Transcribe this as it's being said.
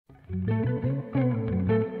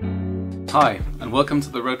Hi, and welcome to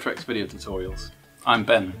the ROTREX video tutorials. I'm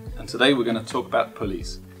Ben, and today we're going to talk about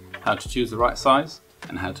pulleys, how to choose the right size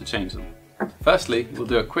and how to change them. Firstly, we'll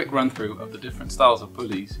do a quick run through of the different styles of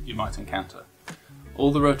pulleys you might encounter.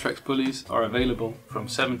 All the ROTREX pulleys are available from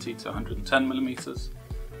 70 to 110 mm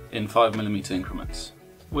in 5 mm increments,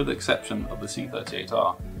 with the exception of the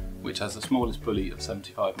C38R, which has the smallest pulley of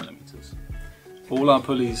 75 mm. All our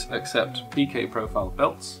pulleys accept PK profile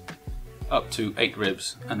belts up to 8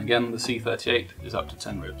 ribs, and again the C38 is up to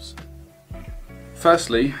 10 ribs.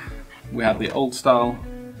 Firstly, we have the old style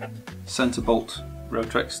centre bolt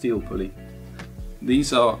ROTREX steel pulley.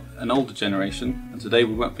 These are an older generation, and today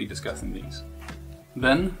we won't be discussing these.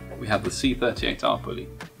 Then we have the C38R pulley.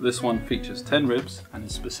 This one features 10 ribs and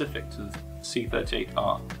is specific to the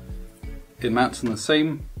C38R. It mounts in the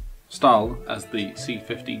same style as the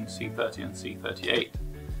C15, C30 and C38,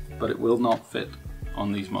 but it will not fit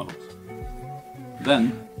on these models.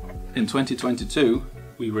 Then, in 2022,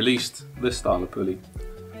 we released this style of pulley.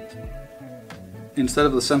 Instead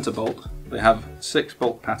of the centre bolt, they have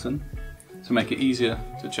 6-bolt pattern to make it easier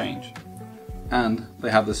to change, and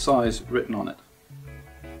they have the size written on it.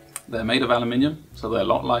 They're made of aluminium, so they're a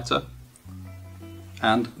lot lighter,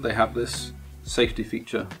 and they have this safety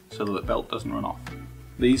feature so that the belt doesn't run off.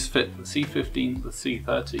 These fit the C15, the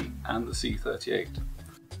C30 and the C38.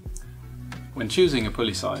 When choosing a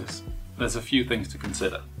pulley size, there's a few things to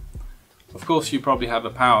consider. Of course, you probably have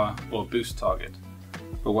a power or boost target,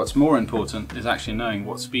 but what's more important is actually knowing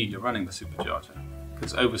what speed you're running the supercharger,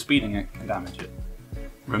 because overspeeding it can damage it.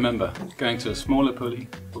 Remember, going to a smaller pulley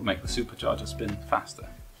will make the supercharger spin faster.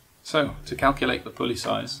 So, to calculate the pulley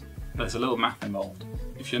size, there's a little math involved.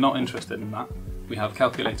 If you're not interested in that, we have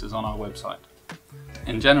calculators on our website.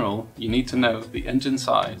 In general, you need to know the engine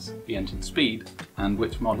size, the engine speed, and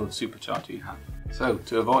which model of supercharger you have. So,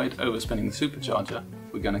 to avoid overspinning the supercharger,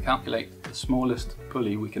 we're going to calculate the smallest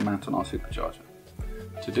pulley we can mount on our supercharger.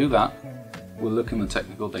 To do that, we'll look in the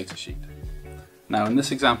technical data sheet. Now, in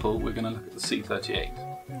this example, we're going to look at the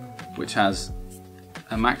C38, which has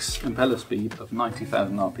a max impeller speed of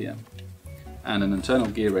 90,000 RPM and an internal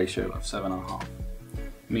gear ratio of 7.5,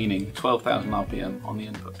 meaning 12,000 RPM on the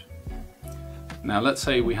input. Now let's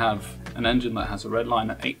say we have an engine that has a red line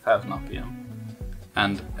at 8,000 RPM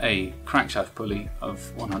and a crankshaft pulley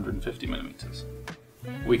of 150 mm.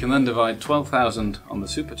 We can then divide 12,000 on the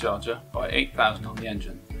supercharger by 8,000 on the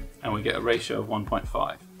engine, and we get a ratio of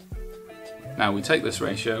 1.5. Now we take this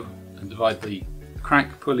ratio and divide the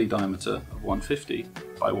crank pulley diameter of 150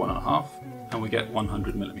 by 1.5, and we get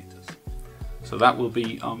 100 mm. So that will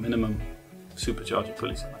be our minimum supercharger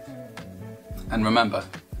pulley size. And remember,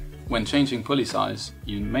 when changing pulley size,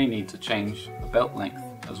 you may need to change the belt length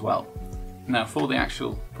as well. Now, for the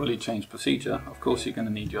actual pulley change procedure, of course you're going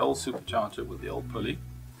to need your old supercharger with the old pulley.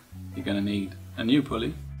 You're going to need a new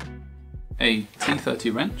pulley, a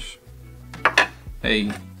T30 wrench,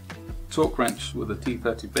 a torque wrench with a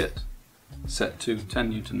T30 bit set to 10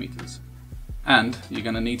 Newton meters, and you're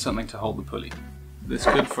going to need something to hold the pulley. This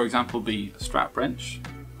could, for example, be a strap wrench,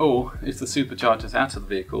 or if the supercharger is out of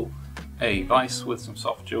the vehicle, a vise with some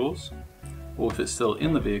soft jaws, or if it's still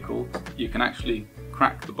in the vehicle, you can actually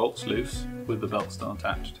crack the bolts loose with the belt still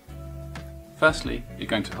attached. Firstly, you're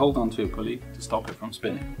going to hold onto your pulley to stop it from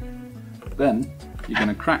spinning. Then, you're going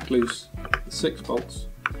to crack loose the 6 bolts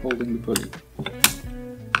holding the pulley.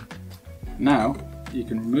 Now, you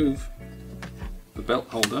can remove the belt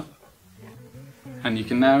holder, and you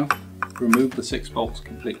can now remove the 6 bolts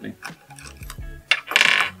completely.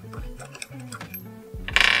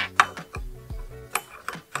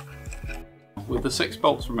 With the 6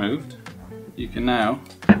 bolts removed, you can now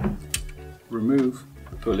remove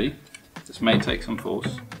the pulley. This may take some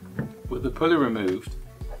force. With the pulley removed,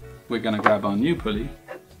 we're going to grab our new pulley,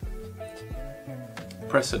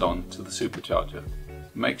 press it on to the supercharger.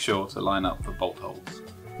 Make sure to line up the bolt holes.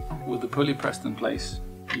 With the pulley pressed in place,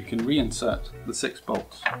 you can reinsert the 6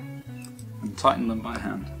 bolts and tighten them by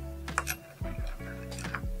hand.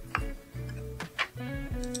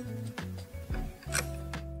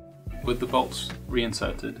 With the bolts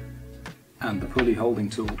reinserted and the pulley holding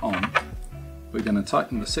tool on, we're going to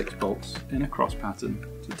tighten the 6 bolts in a cross pattern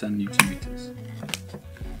to 10 Newton meters.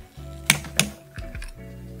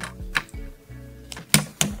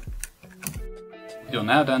 You're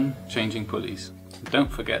now done changing pulleys.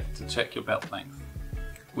 Don't forget to check your belt length.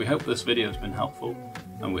 We hope this video has been helpful,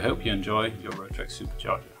 and we hope you enjoy your ROTREX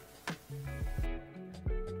Supercharger.